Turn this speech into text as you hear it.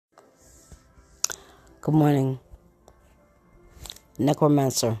Good morning.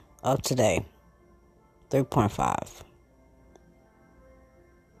 Necromancer of today, 3.5.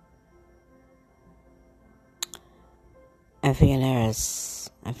 Amphigoneers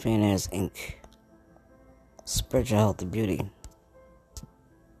Inc. Spiritual health and beauty.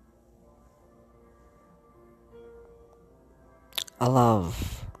 I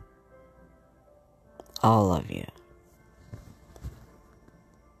love all of you.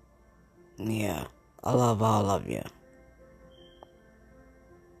 Yeah, I love all of you.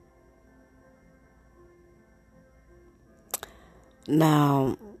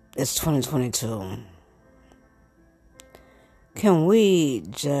 Now, it's 2022. Can we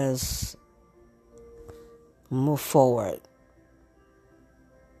just move forward?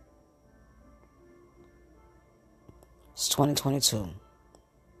 It's 2022.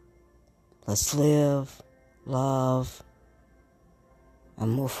 Let's live, love,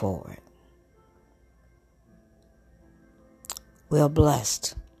 and move forward. We are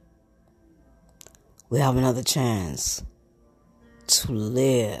blessed. We have another chance to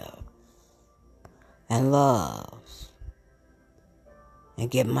live and love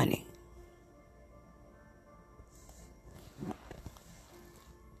and get money.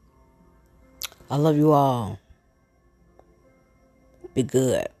 I love you all. Be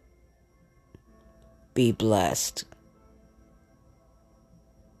good. Be blessed.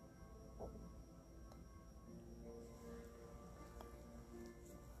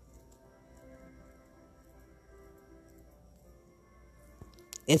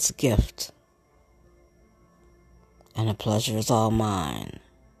 It's a gift, and the pleasure is all mine.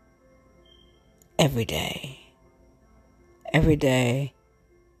 Every day. Every day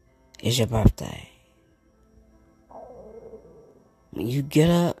is your birthday. When you get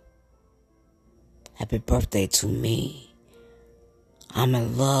up, happy birthday to me. I'm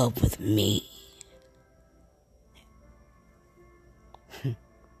in love with me.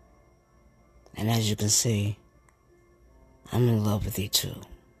 And as you can see, I'm in love with you too.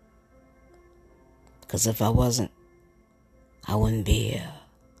 Because if I wasn't, I wouldn't be here.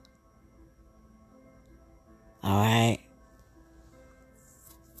 Alright?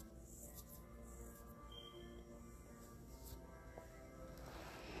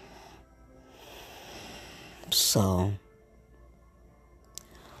 So,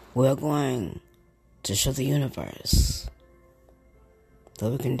 we're going to show the universe that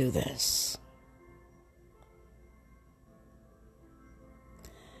we can do this.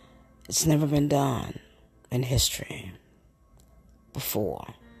 It's never been done in history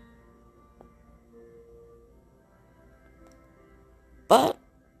before. But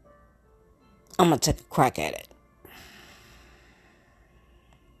I'm going to take a crack at it.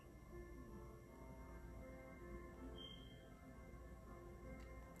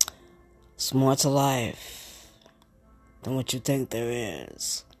 There's more to life than what you think there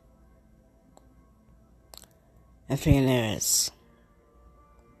is. Amphigoneers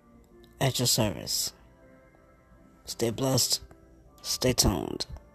at your service. Stay blessed. Stay tuned.